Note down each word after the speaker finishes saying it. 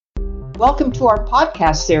Welcome to our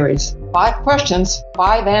podcast series, 5 Questions,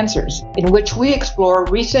 5 Answers, in which we explore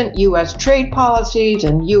recent U.S. trade policies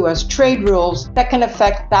and U.S. trade rules that can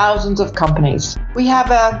affect thousands of companies. We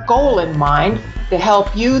have a goal in mind to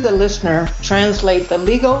help you, the listener, translate the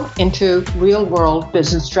legal into real-world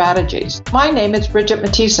business strategies. My name is Bridget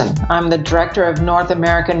Mathieson. I'm the Director of North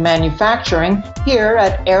American Manufacturing here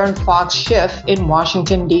at Aaron Fox Schiff in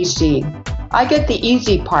Washington, D.C. I get the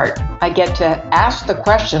easy part. I get to ask the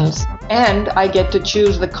questions, and I get to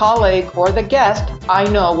choose the colleague or the guest I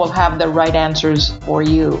know will have the right answers for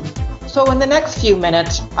you. So in the next few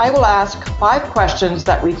minutes, I will ask 5 questions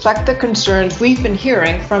that reflect the concerns we've been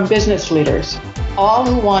hearing from business leaders, all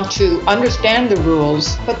who want to understand the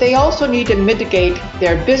rules, but they also need to mitigate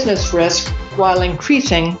their business risk while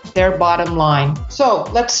increasing their bottom line. So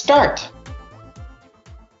let's start.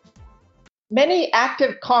 Many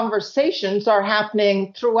active conversations are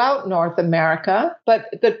happening throughout North America, but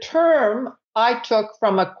the term I took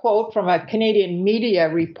from a quote from a Canadian media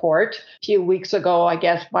report a few weeks ago, I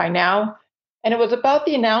guess by now, and it was about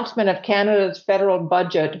the announcement of Canada's federal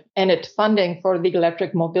budget and its funding for the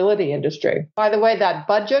electric mobility industry. By the way, that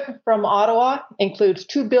budget from Ottawa includes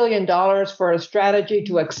 $2 billion for a strategy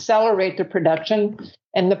to accelerate the production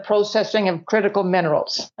and the processing of critical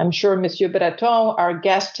minerals. I'm sure Monsieur Breton, our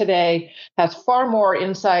guest today, has far more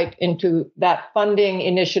insight into that funding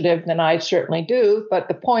initiative than I certainly do. But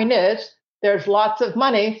the point is, there's lots of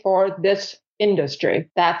money for this industry.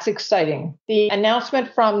 That's exciting. The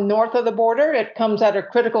announcement from north of the border, it comes at a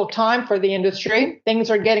critical time for the industry.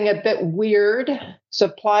 Things are getting a bit weird.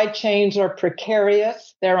 Supply chains are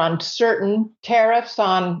precarious. They're uncertain. Tariffs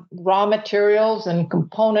on raw materials and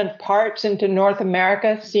component parts into North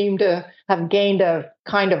America seem to have gained a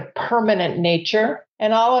kind of permanent nature.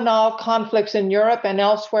 And all in all, conflicts in Europe and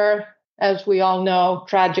elsewhere, as we all know,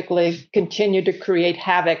 tragically continue to create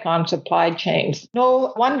havoc on supply chains.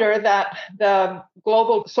 No wonder that the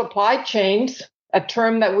global supply chains, a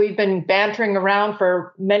term that we've been bantering around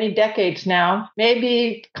for many decades now, may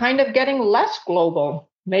be kind of getting less global.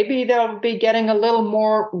 Maybe they'll be getting a little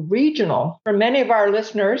more regional. For many of our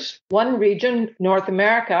listeners, one region, North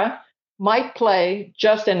America, might play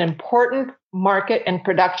just an important market and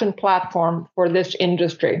production platform for this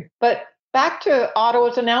industry. But back to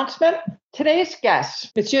Ottawa's announcement. Today's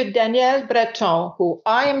guest, Monsieur Daniel Breton, who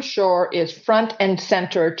I am sure is front and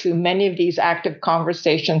center to many of these active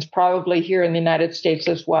conversations, probably here in the United States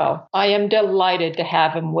as well. I am delighted to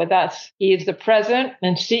have him with us. He is the president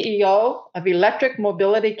and CEO of Electric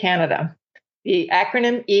Mobility Canada. The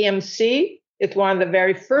acronym EMC is one of the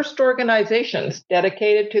very first organizations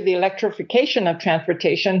dedicated to the electrification of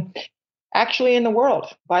transportation actually in the world.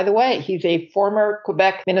 By the way, he's a former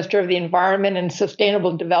Quebec Minister of the Environment and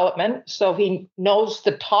Sustainable Development, so he knows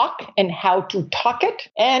the talk and how to talk it.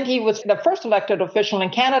 And he was the first elected official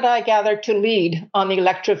in Canada, I gather, to lead on the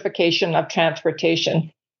electrification of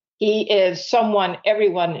transportation. He is someone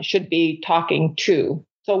everyone should be talking to.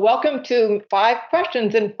 So welcome to 5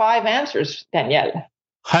 Questions and 5 Answers, Daniel.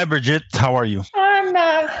 Hi, Bridget. How are you?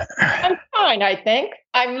 I'm fine, I think.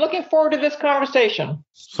 I'm looking forward to this conversation.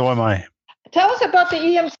 So am I. Tell us about the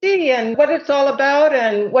EMC and what it's all about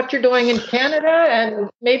and what you're doing in Canada and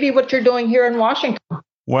maybe what you're doing here in Washington.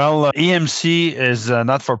 Well, EMC is a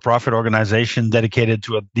not-for-profit organization dedicated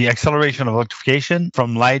to the acceleration of electrification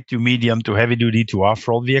from light to medium to heavy-duty to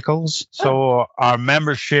off-road vehicles. So our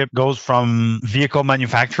membership goes from vehicle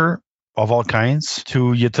manufacturer of all kinds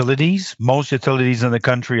to utilities. Most utilities in the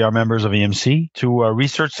country are members of EMC, to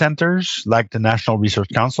research centers like the National Research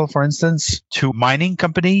Council, for instance, to mining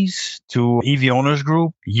companies, to EV owners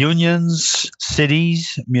group, unions,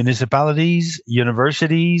 cities, municipalities,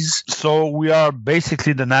 universities. So we are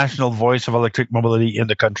basically the national voice of electric mobility in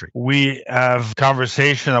the country. We have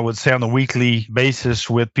conversation, I would say, on a weekly basis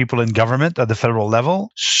with people in government at the federal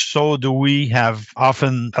level. So do we have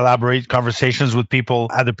often elaborate conversations with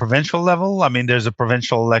people at the provincial level. I mean, there's a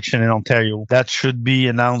provincial election in Ontario that should be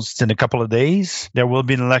announced in a couple of days. There will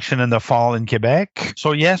be an election in the fall in Quebec.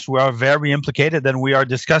 So yes, we are very implicated, and we are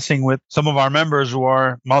discussing with some of our members who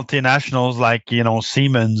are multinationals like,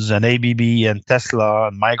 Siemens and ABB and Tesla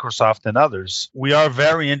and Microsoft and others. We are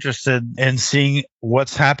very interested in seeing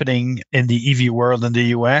what's happening in the EV world in the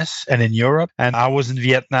US and in Europe. And I was in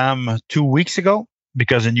Vietnam 2 weeks ago.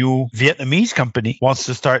 because a new Vietnamese company wants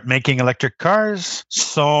to start making electric cars.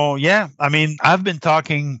 So, yeah, I mean, I've been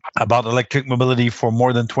talking about electric mobility for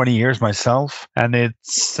more than 20 years myself. And it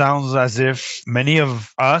sounds as if many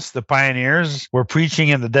of us, the pioneers, were preaching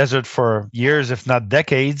in the desert for years, if not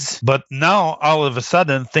decades. But now, all of a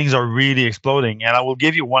sudden, things are really exploding. And I will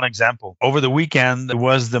give you one example. Over the weekend, there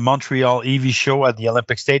was the Montreal EV show at the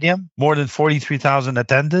Olympic Stadium. More than 43,000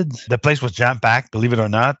 attended. The place was jam-packed, believe it or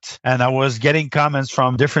not. And I was getting comments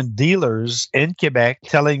from different dealers in Quebec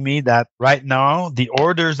telling me that right now, the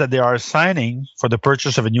orders that they are signing for the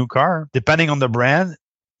purchase of a new car, depending on the brand,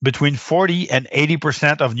 between 40 and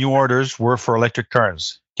 80% of new orders were for electric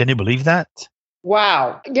cars. Can you believe that?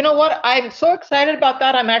 Wow. You know what? I'm so excited about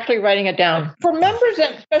that. I'm actually writing it down. For members,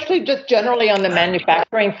 and especially just generally on the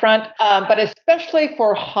manufacturing front, but especially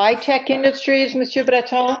for high-tech industries, Monsieur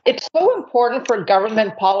Breton, it's so important for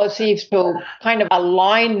government policies to kind of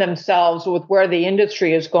align themselves with where the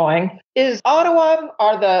industry is going. Is Ottawa,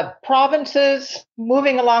 are the provinces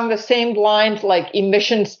moving along the same lines like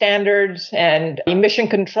emission standards and emission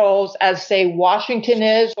controls as, say, Washington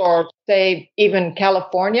is, or say even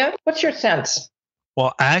California? What's your sense?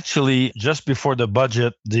 Well, actually, just before the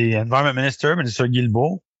budget, the Environment Minister, Minister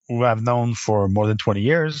Guilbeault, who I've known for more than 20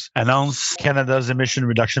 years, announced Canada's emission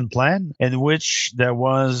reduction plan, in which there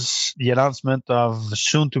was the announcement of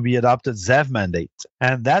soon to be adopted ZEV mandate.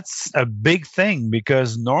 And that's a big thing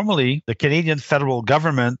because normally the Canadian federal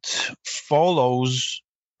government follows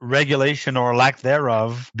regulation or lack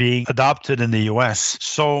thereof being adopted in the US.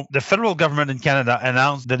 So the federal government in Canada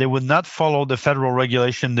announced that they would not follow the federal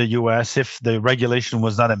regulation in the US if the regulation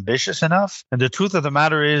was not ambitious enough. And the truth of the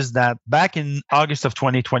matter is that back in August of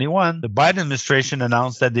 2021, the Biden administration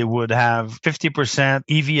announced that they would have 50%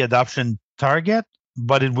 EV adoption target,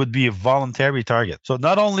 but it would be a voluntary target. So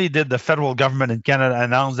not only did the federal government in Canada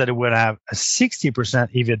announce that it would have a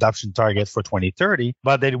 60% EV adoption target for 2030,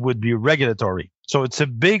 but that it would be regulatory. So it's a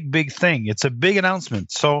big, big thing. It's a big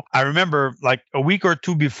announcement. So I remember like a week or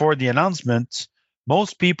two before the announcement,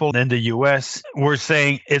 most people in the US were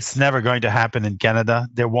saying it's never going to happen in Canada.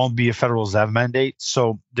 There won't be a federal ZEV mandate.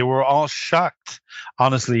 So they were all shocked,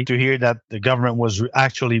 honestly, to hear that the government was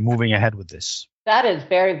actually moving ahead with this. That is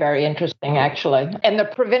very, very interesting, actually. And the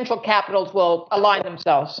provincial capitals will align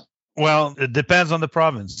themselves. Well, it depends on the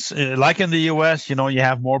province. Like in the US, you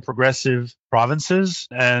have more progressive provinces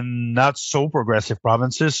and not so progressive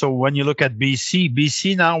provinces. So when you look at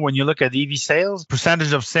BC now, when you look at EV sales,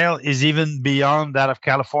 percentage of sale is even beyond that of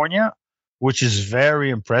California, which is very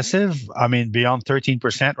impressive. I mean, beyond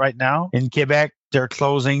 13% right now. In Quebec, they're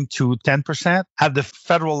closing to 10%. At the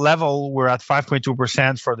federal level, we're at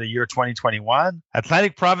 5.2% for the year 2021.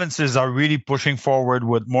 Atlantic provinces are really pushing forward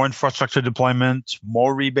with more infrastructure deployment,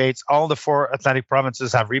 more rebates. All the 4 Atlantic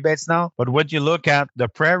provinces have rebates now. But when you look at the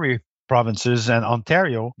prairie provinces and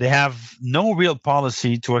Ontario, they have no real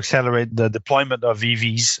policy to accelerate the deployment of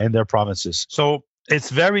EVs in their provinces. So it's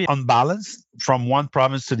very unbalanced from one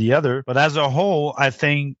province to the other. But as a whole, I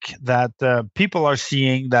think that people are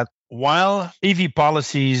seeing that while EV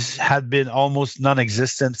policies had been almost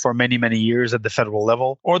non-existent for many, many years at the federal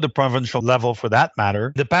level or the provincial level for that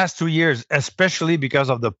matter, the past 2 years, especially because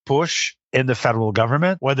of the push in the federal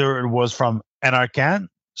government, whether it was from NRCan,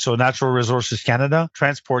 so Natural Resources Canada,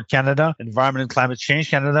 Transport Canada, Environment and Climate Change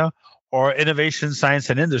Canada, or Innovation, Science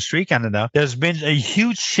and Industry Canada, there's been a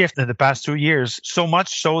huge shift in the past 2 years, so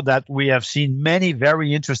much so that we have seen many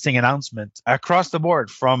very interesting announcements across the board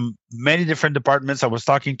from many different departments. I was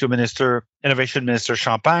talking to Innovation Minister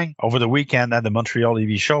Champagne over the weekend at the Montreal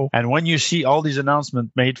EV show. And when you see all these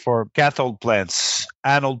announcements made for cathode plants,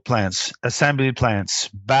 anode plants, assembly plants,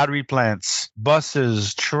 battery plants,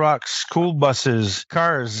 buses, trucks, school buses,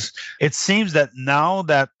 cars, it seems that now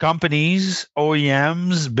that companies,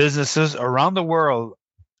 OEMs, businesses around the world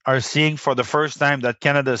are seeing for the first time that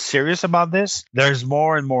Canada is serious about this, there's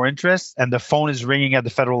more and more interest, and the phone is ringing at the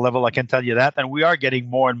federal level, I can tell you that. And we are getting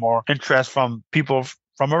more and more interest from people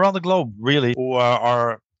from around the globe, really, who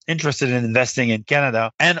are interested in investing in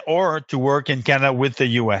Canada and or to work in Canada with the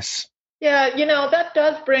U.S. Yeah, that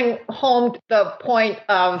does bring home the point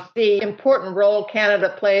of the important role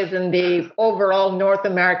Canada plays in the overall North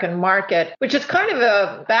American market, which is kind of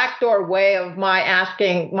a backdoor way of my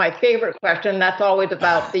asking my favorite question. That's always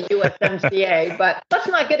about the USMCA. But let's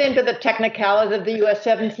not get into the technicalities of the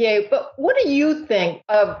USMCA. But what do you think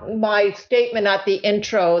of my statement at the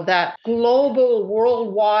intro that global,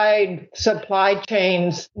 worldwide supply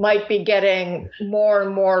chains might be getting more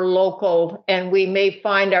and more local, and we may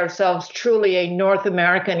find ourselves truly a North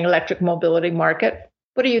American electric mobility market?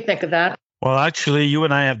 What do you think of that? Well, actually, you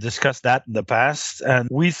and I have discussed that in the past, and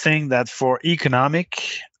we think that for economic,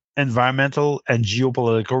 environmental, and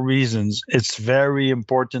geopolitical reasons, it's very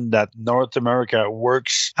important that North America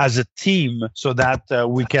works as a team so that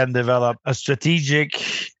we can develop a strategic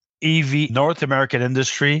EV North American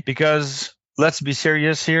industry. Because let's be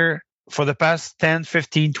serious here. For the past 10,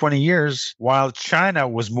 15, 20 years, while China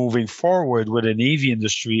was moving forward with an EV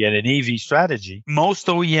industry and an EV strategy, most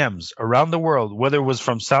OEMs around the world, whether it was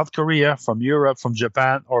from South Korea, from Europe, from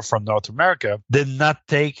Japan, or from North America, did not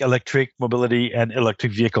take electric mobility and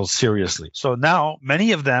electric vehicles seriously. So now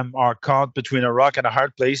many of them are caught between a rock and a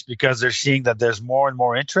hard place because they're seeing that there's more and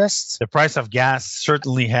more interest. The price of gas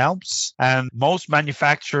certainly helps, and most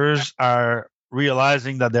manufacturers are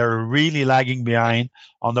realizing that they're really lagging behind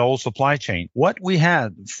on the whole supply chain. What we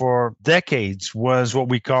had for decades was what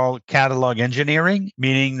we call catalog engineering,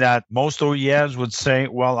 meaning that most OEMs would say,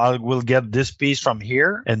 well, I will get this piece from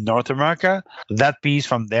here in North America, that piece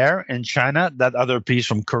from there in China, that other piece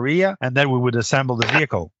from Korea, and then we would assemble the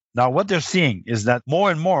vehicle. Now, what they're seeing is that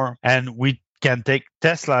more and more, and we can take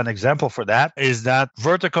Tesla an example for that, is that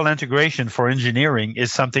vertical integration for engineering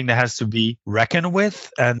is something that has to be reckoned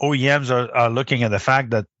with. And OEMs are looking at the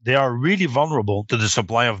fact that they are really vulnerable to the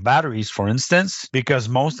supply of batteries, for instance, because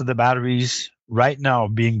most of the batteries right now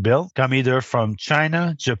being built come either from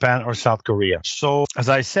China, Japan, or South Korea. So, as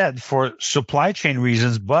I said, for supply chain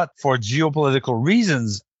reasons, but for geopolitical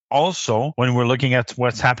reasons, also, when we're looking at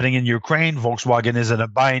what's happening in Ukraine, Volkswagen is in a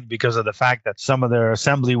bind because of the fact that some of their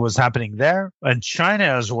assembly was happening there. And China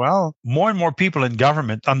as well. More and more people in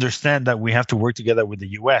government understand that we have to work together with the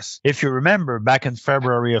US. If you remember, back in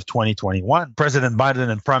February of 2021, President Biden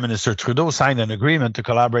and Prime Minister Trudeau signed an agreement to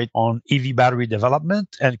collaborate on EV battery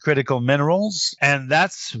development and critical minerals. And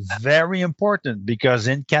that's very important because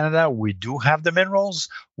in Canada, we do have the minerals.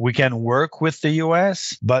 We can work with the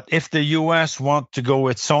US, but if the US want to go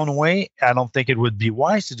its own way, I don't think it would be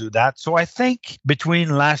wise to do that. So I think between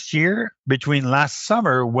last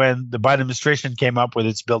summer, when the Biden administration came up with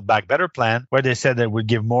its Build Back Better plan, where they said they would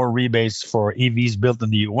give more rebates for EVs built in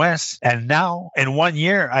the US, and now in 1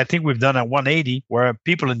 year, I think we've done a 180 where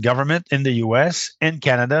people in government in the US and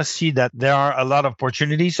Canada see that there are a lot of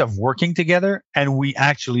opportunities of working together, and we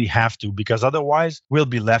actually have to, because otherwise we'll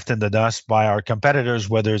be left in the dust by our competitors,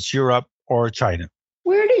 whether it's Europe or China.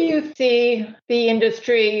 Where do you see the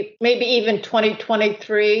industry, maybe even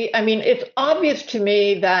 2023? I mean, it's obvious to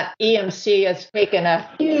me that EMC has taken a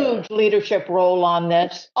huge leadership role on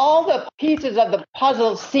this. All the pieces of the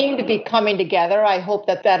puzzle seem to be coming together. I hope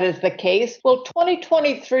that that is the case. Will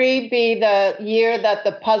 2023 be the year that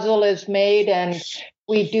the puzzle is made and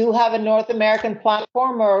we do have a North American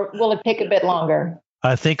platform, or will it take a bit longer?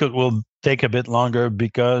 I think it will take a bit longer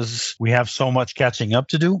because we have so much catching up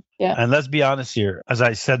to do. Yeah. And let's be honest here. As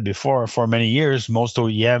I said before, for many years, most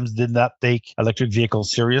OEMs did not take electric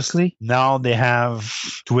vehicles seriously. Now they have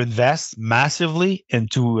to invest massively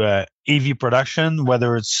into EV production,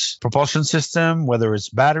 whether it's propulsion system, whether it's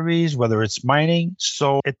batteries, whether it's mining.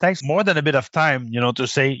 So it takes more than a bit of time, to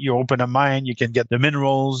say you open a mine, you can get the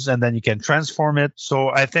minerals, and then you can transform it. So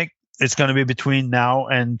I think it's going to be between now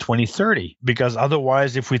and 2030, because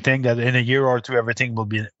otherwise, if we think that in a year or two everything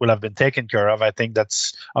will have been taken care of, I think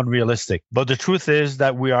that's unrealistic. But the truth is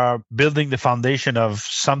that we are building the foundation of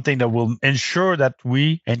something that will ensure that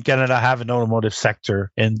we in Canada have an automotive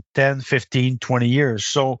sector in 10, 15, 20 years.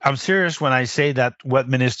 So I'm serious when I say that what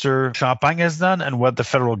Minister Champagne has done and what the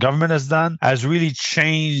federal government has done has really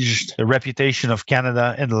changed the reputation of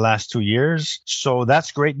Canada in the last 2 years. So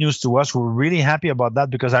that's great news to us. We're really happy about that,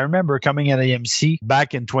 because I remember coming at EMC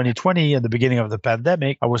back in 2020 at the beginning of the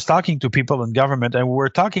pandemic. I was talking to people in government, and we were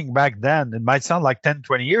talking back then, it might sound like 10,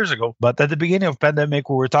 20 years ago, but at the beginning of pandemic,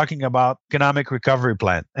 we were talking about economic recovery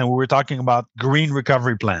plan, and we were talking about green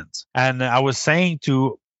recovery plans. And I was saying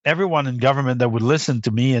to everyone in government that would listen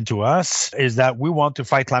to me and to us is that we want to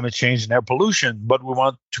fight climate change and air pollution, but we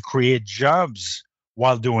want to create jobs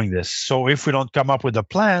while doing this. So if we don't come up with a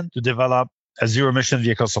plan to develop a zero-emission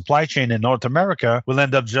vehicle supply chain in North America, we'll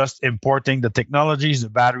end up just importing the technologies, the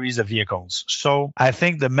batteries, the vehicles. So I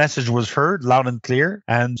think the message was heard loud and clear.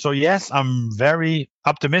 And so, yes, I'm very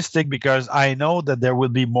optimistic because I know that there will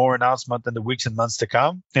be more announcements in the weeks and months to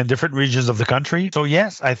come in different regions of the country. So,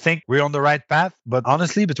 yes, I think we're on the right path. But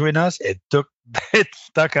honestly, between us, it took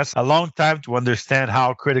us a long time to understand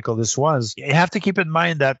how critical this was. You have to keep in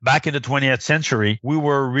mind that back in the 20th century, we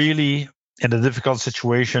were really in a difficult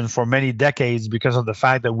situation for many decades because of the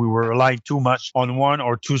fact that we were relying too much on one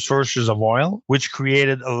or two sources of oil, which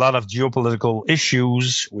created a lot of geopolitical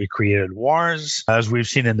issues. We created wars, as we've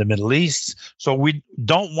seen in the Middle East. So we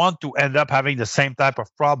don't want to end up having the same type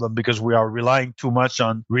of problem because we are relying too much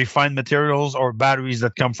on refined materials or batteries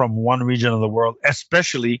that come from one region of the world,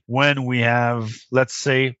 especially when we have, let's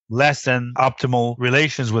say, less than optimal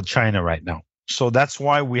relations with China right now. So that's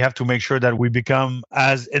why we have to make sure that we become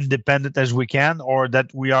as independent as we can, or that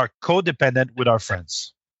we are codependent with our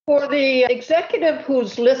friends. For the executive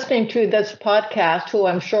who's listening to this podcast, who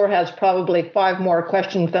I'm sure has probably 5 more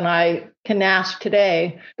questions than I can ask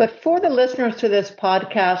today, but for the listeners to this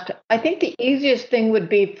podcast, I think the easiest thing would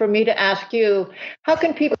be for me to ask you, how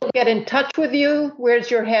can people get in touch with you?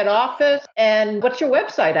 Where's your head office? And what's your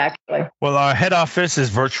website, actually? Well, our head office is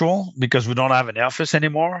virtual because we don't have an office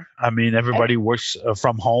anymore. I mean, everybody works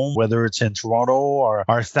from home, whether it's in Toronto or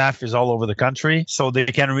our staff is all over the country. So they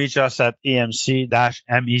can reach us at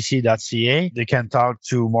emc-mec.ca. They can talk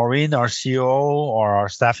to Maureen, our COO, or our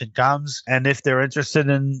staff in comms. And if they're interested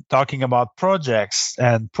in talking about projects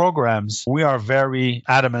and programs, we are very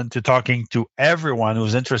adamant to talking to everyone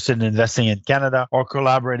who's interested in investing in Canada or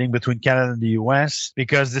collaborating between Canada and the US,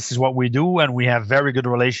 because this is what we do and we have very good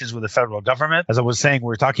relations with the federal government. As I was saying,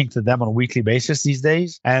 we're talking to them on a weekly basis these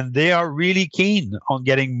days, and they are really keen on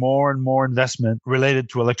getting more and more investment related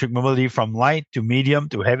to electric mobility, from light to medium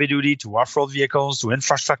to heavy duty to off-road vehicles to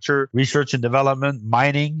infrastructure, research and development,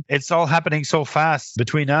 mining. It's all happening so fast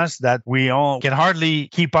between us that we all can hardly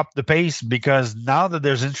keep up the pace, because now that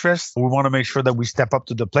there's interest, we want to make sure that we step up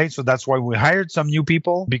to the plate. So that's why we hired some new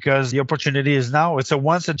people, because the opportunity is now. It's a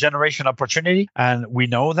once a generation opportunity, and we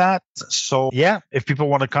know that. So yeah, if people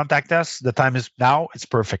want to contact us, the time is now. It's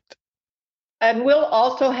perfect. And we'll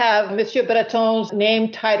also have Monsieur Breton's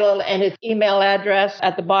name, title, and his email address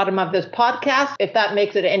at the bottom of this podcast, if that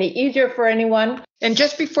makes it any easier for anyone. And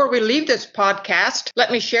just before we leave this podcast,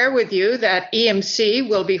 let me share with you that EMC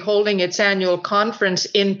will be holding its annual conference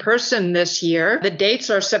in person this year. The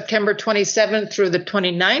dates are September 27th through the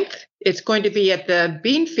 29th. It's going to be at the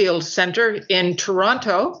Beanfield Center in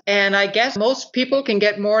Toronto. And I guess most people can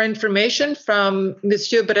get more information from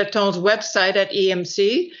Monsieur Breton's website at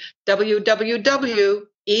EMC,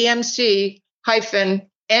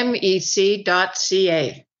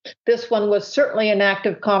 www.emc-mec.ca. This one was certainly an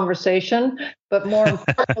active conversation, but more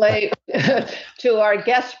importantly, to our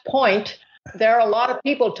guest point, there are a lot of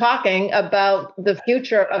people talking about the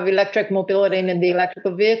future of electric mobility and in the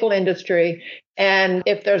electrical vehicle industry. And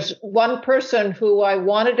if there's one person who I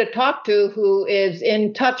wanted to talk to who is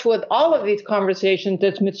in touch with all of these conversations,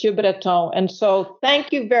 it's Monsieur Breton. And so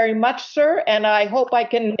thank you very much, sir. And I hope I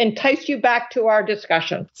can entice you back to our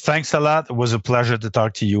discussion. Thanks a lot. It was a pleasure to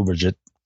talk to you, Brigitte.